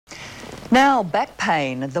Now, back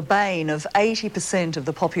pain, the bane of 80% of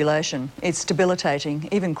the population. It's debilitating,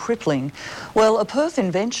 even crippling. Well, a Perth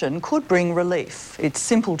invention could bring relief. It's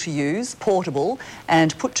simple to use, portable,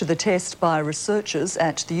 and put to the test by researchers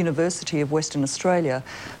at the University of Western Australia.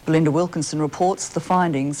 Belinda Wilkinson reports the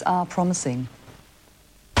findings are promising.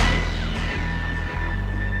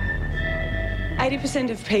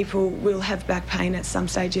 80% of people will have back pain at some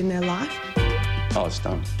stage in their life. I was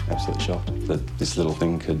stunned, absolutely shocked that this little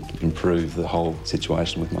thing could improve the whole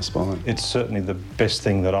situation with my spine. It's certainly the best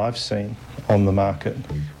thing that I've seen on the market.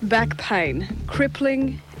 Back pain,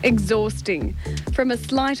 crippling, exhausting. From a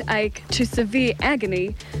slight ache to severe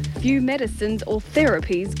agony, few medicines or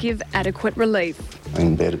therapies give adequate relief.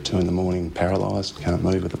 In bed at 2 in the morning, paralysed, can't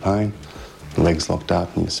move with the pain, legs locked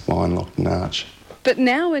up and your spine locked in an arch. But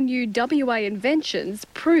now a new WA invention's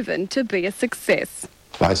proven to be a success.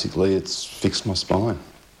 Basically, it's fixed my spine.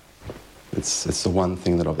 It's the one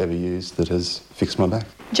thing that I've ever used that has fixed my back.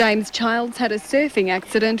 James Childs had a surfing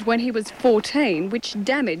accident when he was 14, which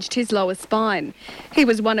damaged his lower spine. He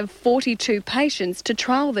was one of 42 patients to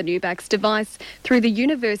trial the Nubax device through the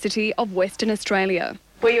University of Western Australia.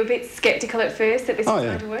 Were you a bit sceptical at first that this was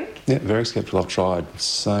going to work? Yeah, very sceptical. I've tried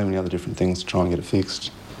so many other different things to try and get it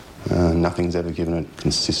fixed. Nothing's ever given it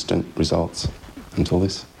consistent results until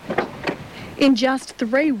this. In just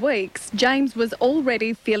 3 weeks, James was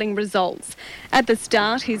already feeling results. At the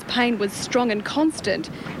start, his pain was strong and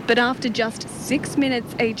constant, but after just 6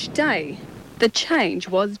 minutes each day, the change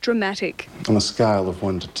was dramatic. On a scale of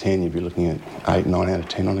 1 to 10, you'd be looking at 8, 9 out of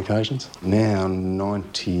 10 on occasions. Now,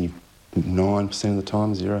 99% of the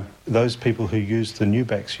time, 0. Those people who used the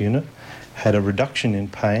Nubax unit had a reduction in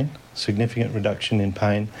pain, significant reduction in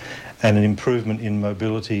pain, and an improvement in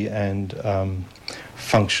mobility and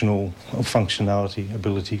functionality,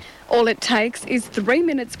 ability. All it takes is 3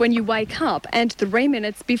 minutes when you wake up and 3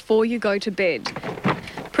 minutes before you go to bed.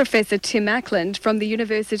 Professor Tim Ackland from the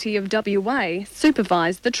University of WA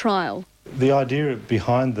supervised the trial. The idea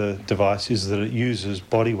behind the device is that it uses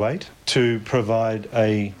body weight to provide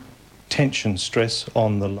a tension stress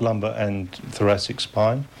on the lumbar and thoracic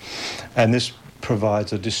spine, and this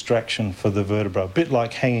provides a distraction for the vertebra. A bit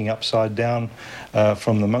like hanging upside down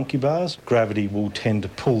from the monkey bars, gravity will tend to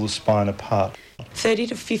pull the spine apart. 30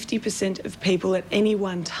 to 50% of people at any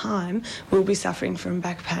one time will be suffering from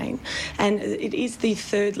back pain, and it is the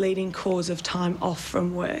third leading cause of time off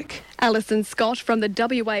from work. Alison Scott from the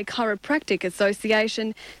WA Chiropractic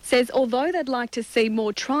Association says although they'd like to see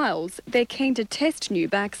more trials, they're keen to test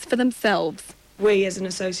Nubax for themselves. We as an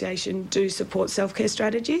association do support self-care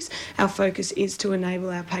strategies. Our focus is to enable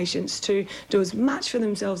our patients to do as much for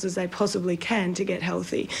themselves as they possibly can to get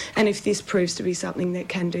healthy. And if this proves to be something that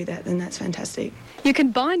can do that, then that's fantastic. You can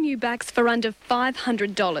buy Nubax for under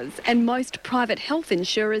 $500, and most private health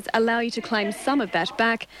insurers allow you to claim some of that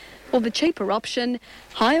back. Or the cheaper option,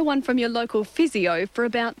 hire one from your local physio for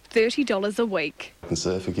about $30 a week. I can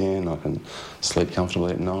surf again, I can sleep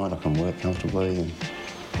comfortably at night, I can work comfortably and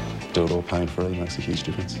do it all pain-free. Makes a huge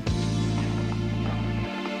difference.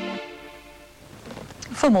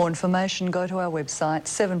 For more information, go to our website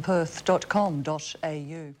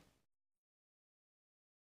 7perth.com.au.